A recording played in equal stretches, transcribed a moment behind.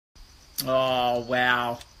Oh,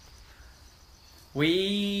 wow.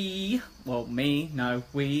 We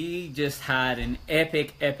just had an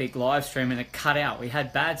epic live stream and it cut out. We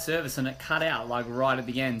had bad service and it cut out like right at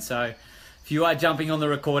the end. So if you are jumping on the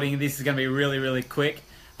recording, this is going to be really quick.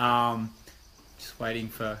 Just waiting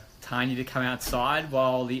for Tanya to come outside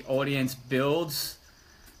while the audience builds.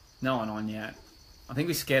 No one on yet. I think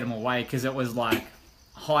we scared them away because it was like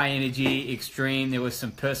high energy, extreme. There was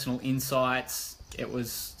some personal insights. It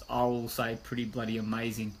was, I will say, pretty bloody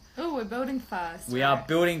amazing. Oh, we're building fast. We are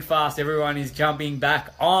building fast. Everyone is jumping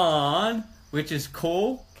back on, which is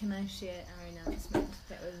cool. Can I share our announcement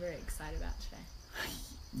that we're very excited about today?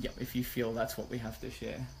 Yep, if you feel that's what we have to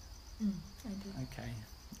share. I do. Okay,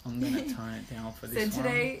 I'm going to tone it down for this one. So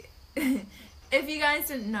today, if you guys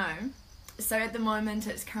didn't know, so at the moment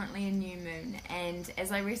it's currently a new moon, and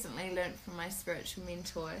as I recently learnt from my spiritual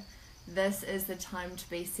mentor, this is the time to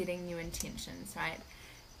be setting new intentions, right?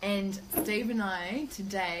 And Steve and I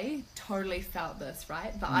today totally felt this,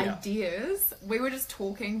 right? The ideas, we were just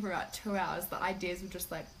talking for about 2 hours. The ideas were just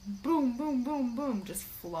like boom, boom, boom, boom, just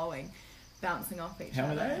flowing, bouncing off each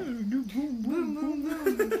other. Boom, boom,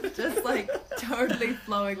 boom. Just like totally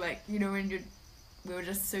flowing, like, you know, when we were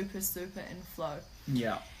just super in flow.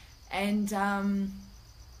 Yeah. And so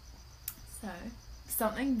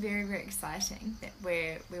something very exciting that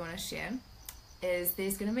we want to share is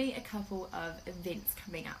there's going to be a couple of events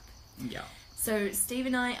coming up. Yeah. So Steve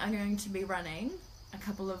and I are going to be running a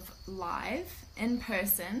couple of live in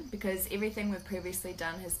person, because everything we've previously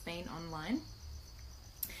done has been online.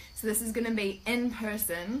 So this is going to be in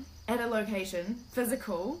person at a location,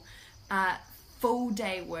 physical, full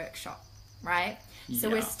day workshop, right? So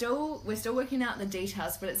we're still working out the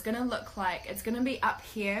details, but it's going to look like, it's going to be up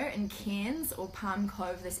here in Cairns or Palm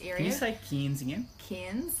Cove, this area. Can you say Cairns again?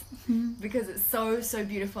 Cairns, because it's so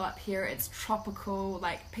beautiful up here. It's tropical,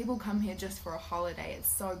 like people come here just for a holiday. It's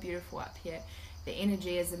so beautiful up here. The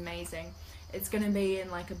energy is amazing. It's going to be in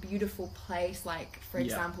like a beautiful place, like for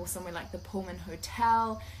example somewhere like the Pullman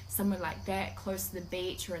Hotel, somewhere like that, close to the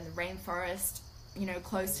beach or in the rainforest, you know,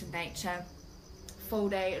 close to nature. Full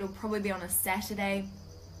day. It'll probably be on a Saturday.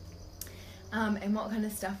 And what kind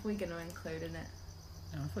of stuff are we going to include in it?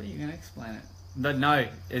 I thought you were going to explain it. But no,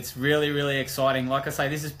 it's really exciting. Like I say,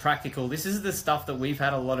 this is practical. This is the stuff that we've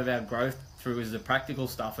had a lot of our growth through, is the practical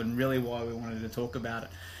stuff, and really why we wanted to talk about it.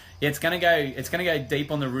 Yeah, it's going to go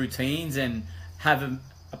deep on the routines and have them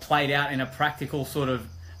played out in a practical sort of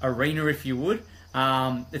arena, if you would.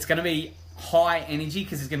 It's going to be high energy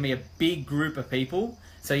because it's going to be a big group of people.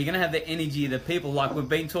 So you're going to have the energy of the people, like we've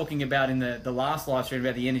been talking about in the last live stream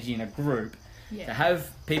about the energy in a group. Yeah. To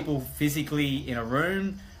have people physically in a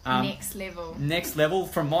room. Next level.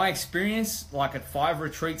 From my experience, like at 5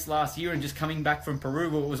 retreats last year and just coming back from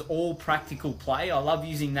Peru, where it was all practical play. I love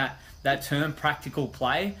using that term, practical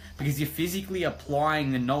play, because you're physically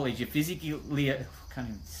applying the knowledge. You're physically, I can't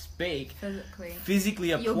even speak.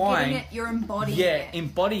 Physically applying. You're embodying it. Yeah,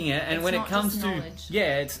 embodying it. And it's when it comes to knowledge.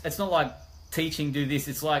 It's not like teaching, do this.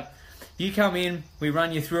 It's like you come in, we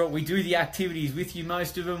run you through it, we do the activities with you,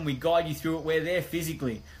 most of them, we guide you through it. We're there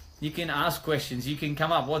physically. You can ask questions, you can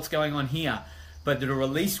come up, what's going on here? But the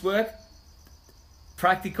release work,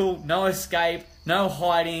 practical, no escape, no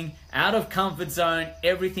hiding, out of comfort zone,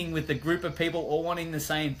 everything with a group of people all wanting the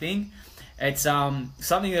same thing. It's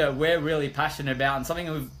something that we're really passionate about, and something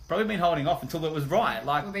that we've probably been holding off until it was right.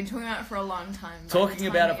 Like, we've been talking about it for a long time. Talking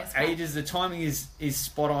about it for ages. The timing is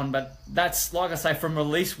spot on, but that's, like I say, from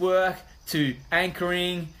release work to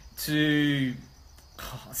anchoring to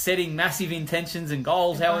setting massive intentions and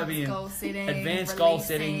goals, advanced goal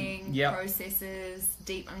setting, processes,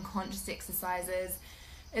 deep unconscious exercises.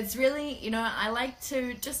 It's really, you know, I like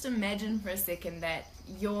to just imagine for a second that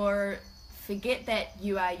forget that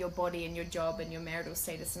you are your body and your job and your marital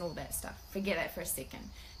status and all that stuff. Forget that for a second.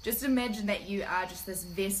 Just imagine that you are just this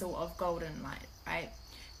vessel of golden light, right?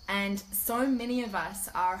 And so many of us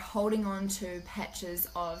are holding on to patches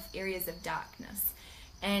of areas of darkness.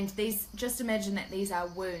 And just imagine that these are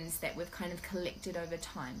wounds that we've kind of collected over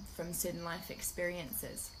time from certain life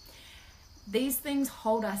experiences. These things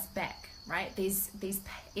hold us back, right? These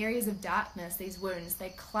areas of darkness, these wounds, they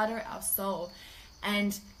clutter our soul,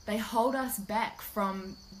 and they hold us back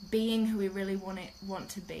from being who we really want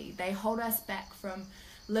to be. They hold us back from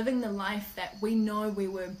living the life that we know we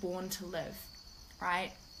were born to live,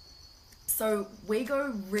 right? So we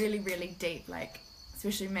go really deep, like,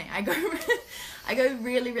 especially me, I go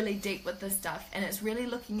really deep with this stuff, and it's really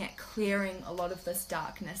looking at clearing a lot of this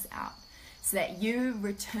darkness out so that you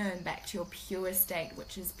return back to your pure state,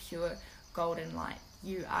 which is pure golden light.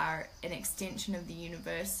 You are an extension of the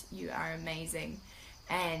universe. You are amazing.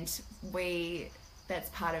 and that's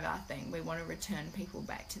part of our thing. We want to return people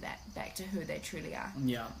back to who they truly are.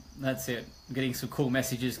 Yeah, that's it. Getting some cool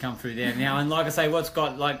messages come through there now. And like I say,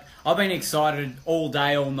 I've been excited all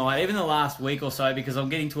day, all night, even the last week or so, because I'm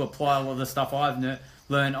getting to apply a lot of the stuff I've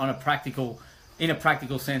learned in a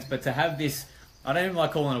practical sense. But to have this, I don't even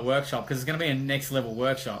like calling it a workshop, because it's going to be a next level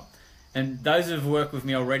workshop. And those who have worked with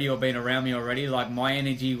me already or been around me already, like my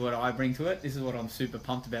energy, what I bring to it, this is what I'm super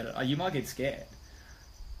pumped about it. You might get scared.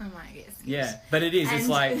 I might get scared. Yeah, but it is. And it's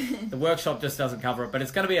like the workshop just doesn't cover it, but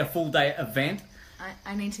it's going to be a full day event.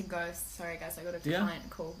 I need to go. Sorry, guys. I got a client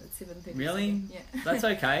call at 7:30. Really? Yeah. That's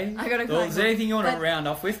okay. I got a client call. Is there anything you want to round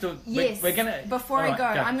off with? Yes. We're gonna. Before I go,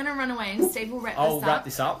 I'm going to run away and Steve will I'll wrap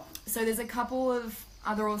this up. So there's a couple of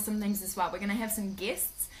other awesome things as well. We're going to have some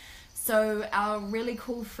guests. So our really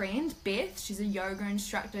cool friend, Beth, she's a yoga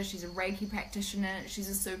instructor. She's a Reiki practitioner. She's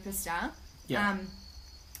a superstar. Yeah.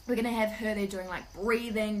 We're going to have her there doing like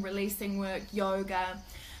breathing, releasing work, yoga.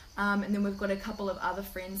 And then we've got a couple of other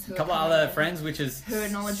friends who which is who are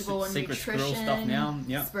knowledgeable in secret nutrition, squirrel stuff now.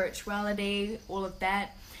 Yeah. Spirituality, all of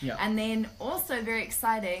that. Yeah. And then also very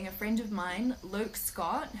exciting, a friend of mine, Luke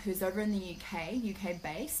Scott, who's over in the UK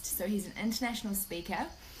based. So he's an international speaker.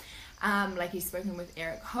 Like he's spoken with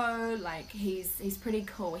Eric Ho. Like he's pretty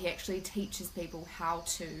cool. He actually teaches people how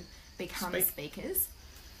to become speakers.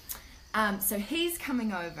 So he's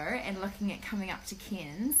coming over and looking at coming up to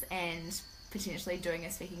Cairns and potentially doing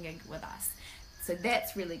a speaking gig with us. So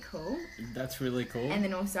that's really cool. That's really cool. And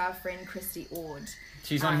then also our friend Christy Ord.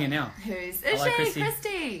 She's on here now.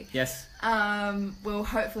 Christy? Yes. We'll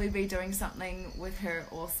hopefully be doing something with her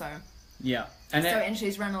also. Yeah. And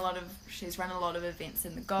she's run a lot of events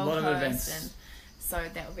in the Gold Coast. And so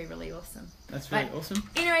that would be really awesome. That's really awesome.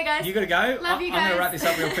 Anyway, guys. You got to go. Love you guys. I'm going to wrap this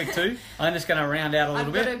up real quick too. I'm just going to round out a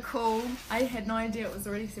little bit. I've got a call. I had no idea it was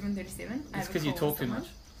already 7:37. It's because you talk too much.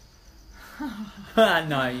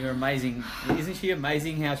 No, you're amazing. Isn't she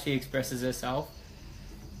amazing how she expresses herself?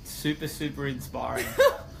 Super, super inspiring.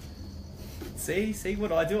 See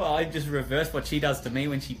what I do? I just reverse what she does to me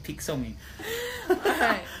when she picks on me.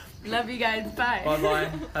 Alright. Love you guys. Bye.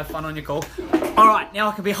 Bye. Have fun on your call. Alright, now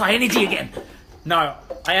I can be high energy again. No,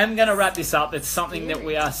 I am going to wrap this up. It's something that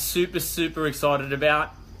we are super, super excited about.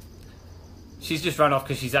 She's just run off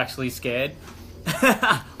because she's actually scared.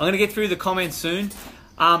 I'm going to get through the comments soon.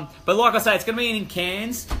 But like I say, it's going to be in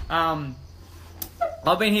Cairns.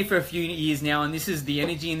 I've been here for a few years now, and the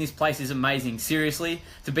energy in this place is amazing. Seriously,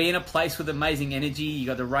 to be in a place with amazing energy, you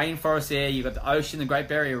got the rainforest there, you got the ocean, the Great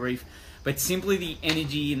Barrier Reef, but simply the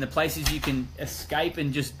energy and the places you can escape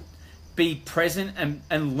and just be present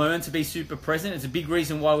and learn to be super present. It's a big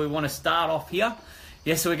reason why we want to start off here.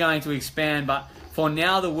 Yes, we're going to expand, but for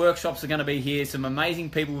now, the workshops are going to be here. Some amazing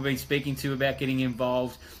people we've been speaking to about getting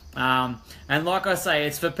involved. And like I say,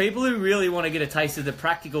 it's for people who really want to get a taste of the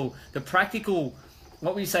practical,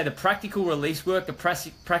 what would you say, the practical release work, the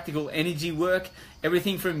practical energy work,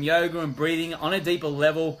 everything from yoga and breathing on a deeper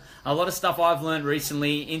level. A lot of stuff I've learned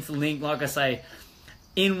recently, interlinked, like I say,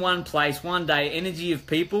 in one place, one day, energy of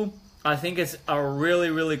people. I think it's a really,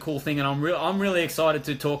 really cool thing, and I'm really excited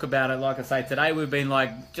to talk about it. Like I say, today we've been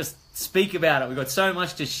like, just speak about it. We've got so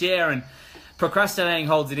much to share, and procrastinating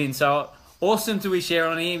holds it in. So awesome to be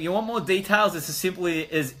sharing on here. If you want more details, it's as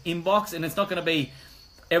simply as inbox, and it's not going to be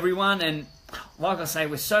everyone. And like I say,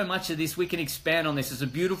 with so much of this, we can expand on this. It's a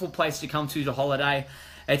beautiful place to come to holiday.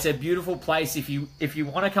 It's a beautiful place if you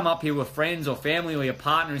want to come up here with friends or family or your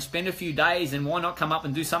partner and spend a few days, and why not come up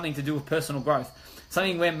and do something to do with personal growth?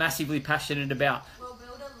 Something we're massively passionate about. We'll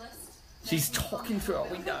build a list. She's talking through a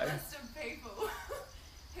window. A list of people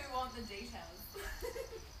who want the details.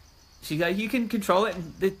 She goes, you can control it.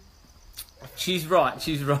 She's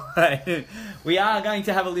right. We are going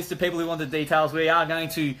to have a list of people who want the details. We are going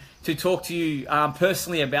to talk to you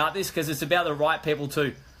personally about this, because it's about the right people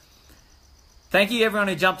too. Thank you everyone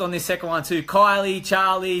who jumped on this second one too. Kylie,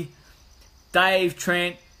 Charlie, Dave,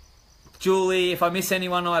 Trent, Julie. If I miss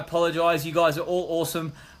anyone, I apologise. You guys are all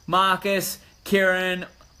awesome. Marcus, Kieran,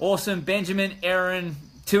 awesome. Benjamin, Aaron,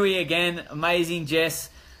 Tui again, amazing. Jess,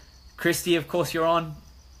 Christy, of course you're on.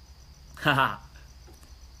 Haha.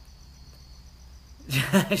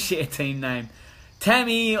 Share team name.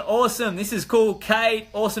 Tammy, awesome. This is cool. Kate,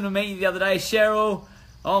 awesome to meet you the other day. Cheryl,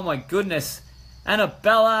 oh my goodness.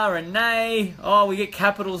 Annabella, Renee, oh, we get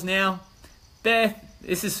capitals now. Beth,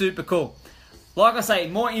 this is super cool. Like I say,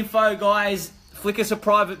 more info, guys. Flick us a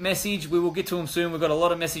private message. We will get to them soon. We've got a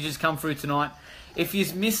lot of messages come through tonight. If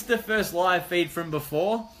you've missed the first live feed from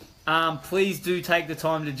before, please do take the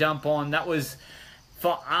time to jump on. That was,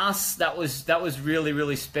 for us, that was really,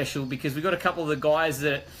 really special, because we got a couple of the guys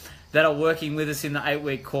that that are working with us in the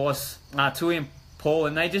 8-week course, Tui and Paul,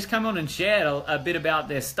 and they just come on and shared a bit about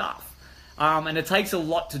their stuff. And it takes a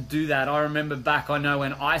lot to do that. I remember back, I know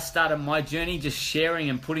when I started my journey, just sharing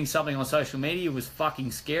and putting something on social media was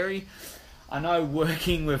fucking scary. I know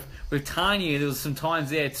working with Tanya, there was some times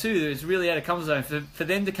there too that was really out of comfort zone. For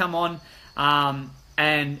them to come on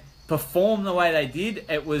and perform the way they did,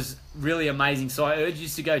 it was really amazing. So I urge you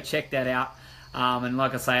to go check that out. And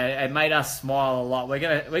like I say, it made us smile a lot. We're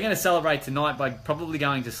gonna celebrate tonight by probably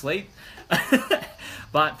going to sleep.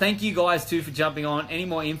 But thank you guys too for jumping on. Any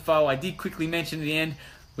more info, I did quickly mention at the end,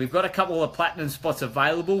 we've got a couple of platinum spots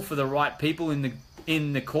available for the right people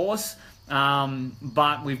in the course.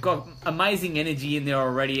 But we've got amazing energy in there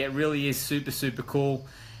already. It really is super, super cool.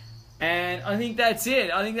 And I think that's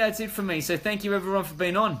it. I think that's it for me. So thank you everyone for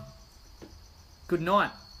being on. Good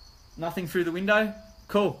night. Nothing through the window?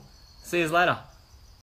 Cool. See you later.